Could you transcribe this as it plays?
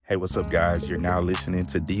Hey, what's up, guys? You're now listening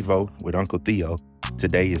to Devo with Uncle Theo.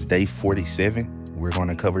 Today is day 47. We're going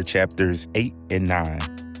to cover chapters 8 and 9.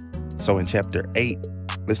 So in chapter 8,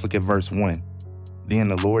 let's look at verse 1. Then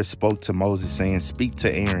the Lord spoke to Moses, saying, "Speak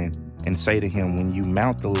to Aaron and say to him, when you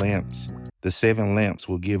mount the lamps, the 7 lamps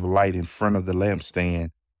will give light in front of the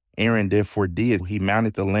lampstand." Aaron therefore did. He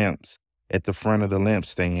mounted the lamps at the front of the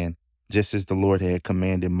lampstand, just as the Lord had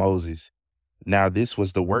commanded Moses. Now this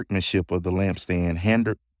was the workmanship of the lampstand,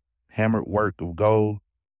 hammered work of gold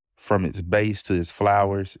from its base to its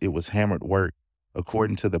flowers. It was hammered work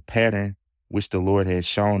according to the pattern which the Lord had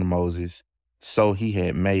shown Moses. So he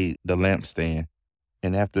had made the lampstand.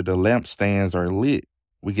 And after the lampstands are lit,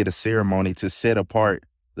 we get a ceremony to set apart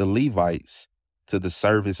the Levites to the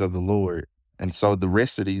service of the Lord. And so the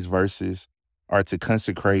rest of these verses are to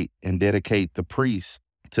consecrate and dedicate the priests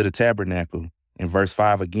to the tabernacle. In verse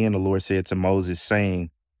 5, again, the Lord said to Moses, saying,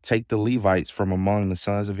 "Take the Levites from among the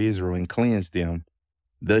sons of Israel and cleanse them.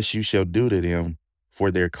 Thus you shall do to them. For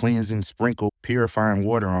their cleansing, sprinkle purifying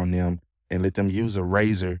water on them, and let them use a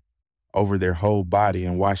razor over their whole body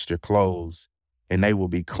and wash their clothes, and they will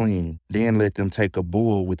be clean. Then let them take a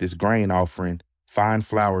bull with its grain offering, fine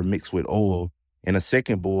flour mixed with oil, and a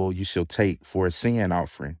second bull you shall take for a sin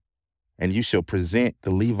offering. And you shall present the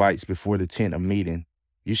Levites before the tent of meeting.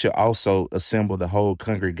 You shall also assemble the whole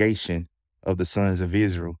congregation of the sons of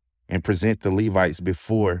Israel, and present the Levites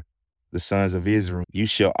before the sons of Israel. You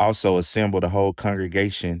shall also assemble the whole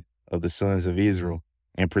congregation of the sons of Israel,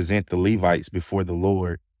 and present the Levites before the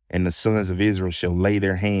Lord, and the sons of Israel shall lay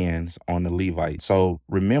their hands on the Levites." So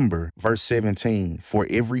remember, verse 17, "For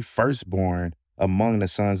every firstborn among the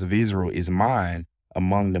sons of Israel is mine,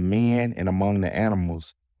 among the men and among the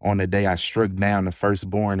animals. On the day I struck down the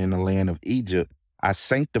firstborn in the land of Egypt, I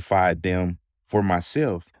sanctified them for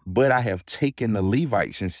myself, but I have taken the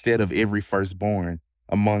Levites instead of every firstborn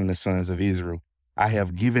among the sons of Israel. I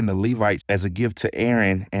have given the Levites as a gift to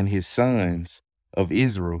Aaron and his sons of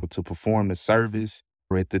Israel to perform the service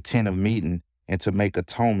at the tent of meeting and to make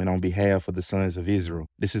atonement on behalf of the sons of Israel."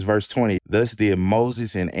 This is verse 20. "Thus did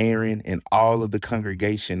Moses and Aaron and all of the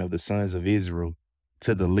congregation of the sons of Israel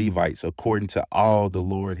to the Levites, according to all the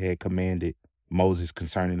Lord had commanded Moses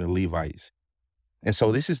concerning the Levites." And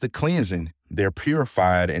so this is the cleansing. They're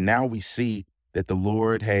purified. And now we see that the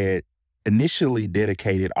Lord had initially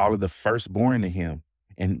dedicated all of the firstborn to him.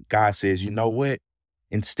 And God says, you know what?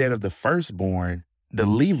 Instead of the firstborn, the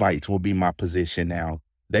Levites will be my position now.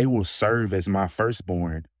 They will serve as my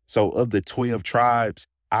firstborn. So of the 12 tribes,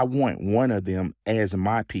 I want one of them as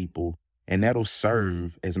my people, and that'll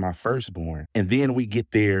serve as my firstborn. And then we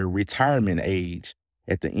get their retirement age.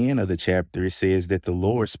 At the end of the chapter, it says that the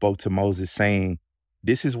Lord spoke to Moses saying,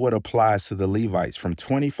 "This is what applies to the Levites from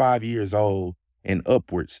 25 years old and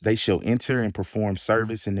upwards. They shall enter and perform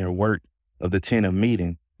service in their work of the tent of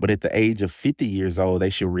meeting. But at the age of 50 years old, they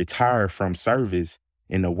shall retire from service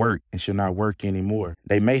in the work and shall not work anymore.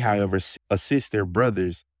 They may, however, assist their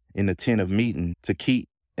brothers in the tent of meeting to keep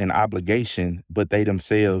an obligation, but they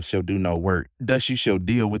themselves shall do no work. Thus you shall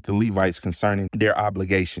deal with the Levites concerning their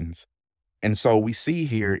obligations." And so we see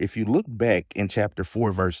here, if you look back in chapter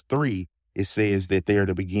 4, verse 3, it says that they are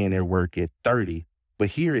to begin their work at 30.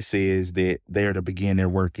 But here it says that they are to begin their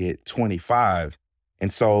work at 25.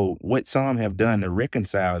 And so what some have done to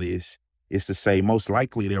reconcile this is to say most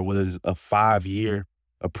likely there was a 5-year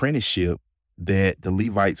apprenticeship that the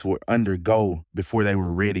Levites would undergo before they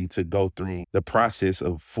were ready to go through the process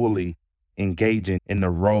of fully engaging in the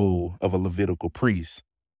role of a Levitical priest.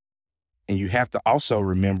 And you have to also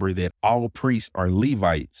remember that all priests are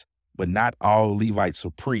Levites, but not all Levites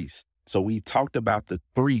are priests. So we talked about the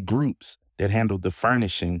 3 groups that handled the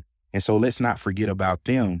furnishing. And so let's not forget about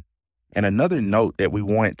them. And another note that we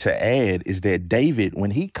want to add is that David,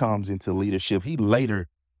 when he comes into leadership, he later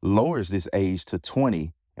lowers this age to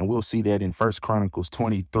 20. And we'll see that in 1 Chronicles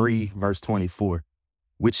 23, verse 24,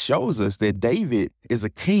 which shows us that David is a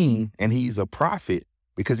king and he's a prophet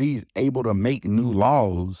because he's able to make new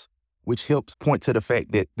laws, which helps point to the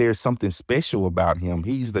fact that there's something special about him.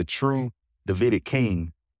 He's the true Davidic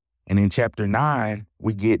king. And in chapter 9,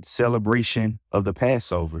 we get celebration of the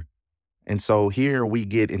Passover. And so here we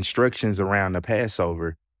get instructions around the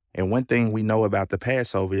Passover. And one thing we know about the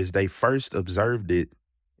Passover is they first observed it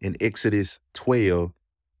in Exodus 12.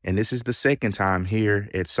 And this is the second time here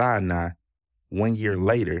at Sinai, 1 year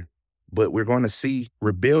later. But we're going to see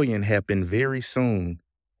rebellion happen very soon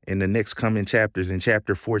in the next coming chapters, in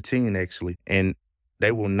chapter 14, actually. And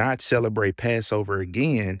they will not celebrate Passover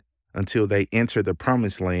again until they enter the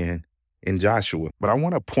promised land in Joshua. But I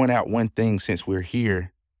want to point out one thing since we're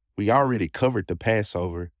here. We already covered the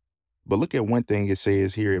Passover, But look at one thing it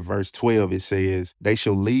says here at verse 12. It says, they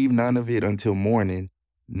shall leave none of it until morning,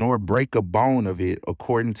 nor break a bone of it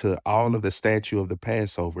according to all of the statute of the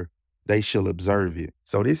Passover. They shall observe it.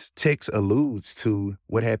 So this text alludes to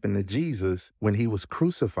what happened to Jesus when he was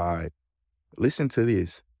crucified. Listen to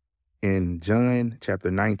this in John chapter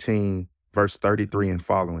 19, verse 33 and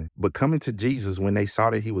following. But coming to Jesus, when they saw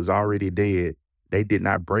that he was already dead, they did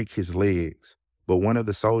not break his legs. But one of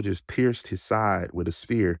the soldiers pierced his side with a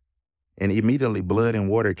spear, and immediately blood and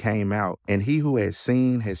water came out. And he who has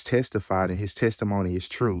seen has testified, and his testimony is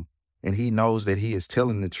true. And he knows that he is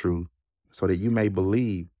telling the truth, so that you may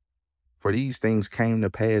believe. For these things came to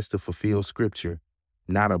pass to fulfill scripture.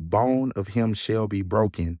 Not a bone of him shall be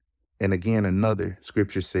broken. And again, another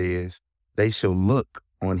scripture says, they shall look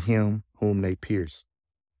on him whom they pierced.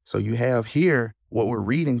 So you have here, what we're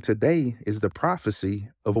reading today is the prophecy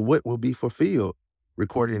of what will be fulfilled,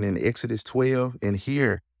 recorded in Exodus 12 and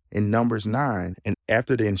here in Numbers 9. And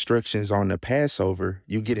after the instructions on the Passover,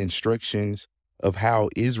 you get instructions of how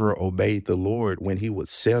Israel obeyed the Lord when he would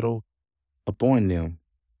settle upon them.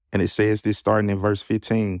 And it says this starting in verse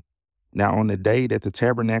 15. Now on the day that the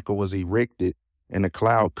tabernacle was erected and the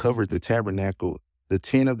cloud covered the tabernacle, the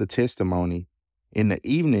tent of the testimony, in the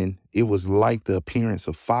evening it was like the appearance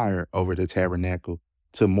of fire over the tabernacle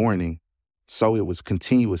till morning. So it was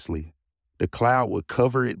continuously. The cloud would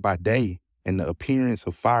cover it by day and the appearance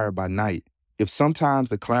of fire by night. If sometimes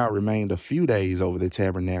the cloud remained a few days over the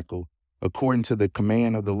tabernacle, according to the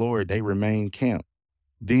command of the Lord, they remained camped.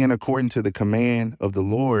 Then according to the command of the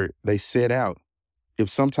Lord, they set out. If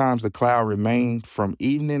sometimes the cloud remained from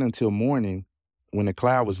evening until morning, when the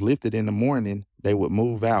cloud was lifted in the morning, they would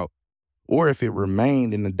move out. Or if it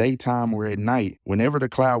remained in the daytime or at night, whenever the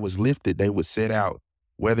cloud was lifted, they would set out.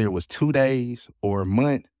 Whether it was 2 days or a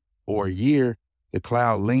month or a year, the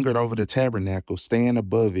cloud lingered over the tabernacle, staying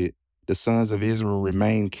above it. The sons of Israel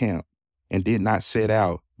remained camped and did not set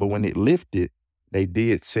out. But when it lifted, they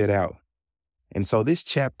did set out. And so this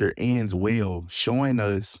chapter ends well, showing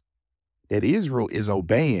us that Israel is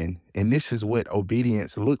obeying, and this is what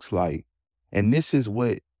obedience looks like. And this is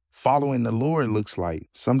what following the Lord looks like.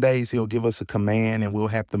 Some days he'll give us a command and we'll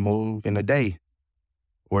have to move in a day,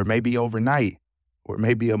 or maybe overnight, or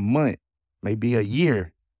maybe a month, maybe a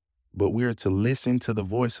year. But we're to listen to the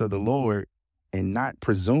voice of the Lord and not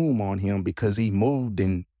presume on him because he moved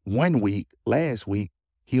in 1 week last week.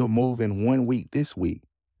 He'll move in 1 week this week.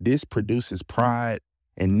 This produces pride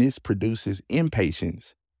and this produces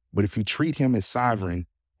impatience. But if you treat him as sovereign,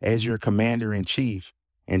 as your commander in chief,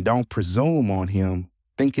 and don't presume on him,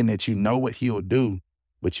 thinking that you know what he'll do,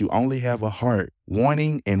 but you only have a heart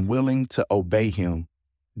wanting and willing to obey him,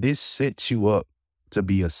 this sets you up to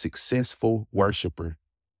be a successful worshiper.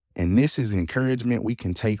 And this is encouragement we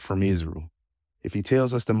can take from Israel. If he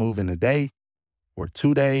tells us to move in a day or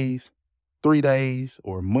 2 days, 3 days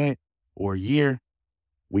or a month or a year,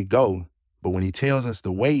 we go. But when he tells us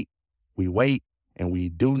to wait, we wait, and we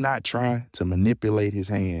do not try to manipulate his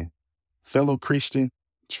hand. Fellow Christian,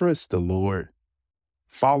 trust the Lord.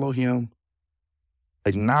 Follow him.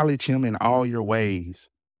 Acknowledge him in all your ways,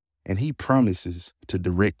 and he promises to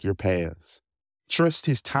direct your paths. Trust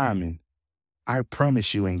his timing. I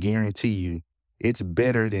promise you and guarantee you, it's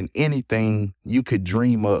better than anything you could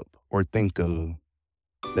dream up or think of.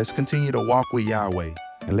 Let's continue to walk with Yahweh,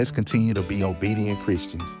 and let's continue to be obedient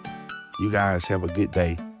Christians. You guys have a good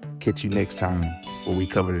day. Catch you next time where we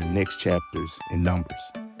cover the next chapters in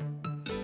Numbers.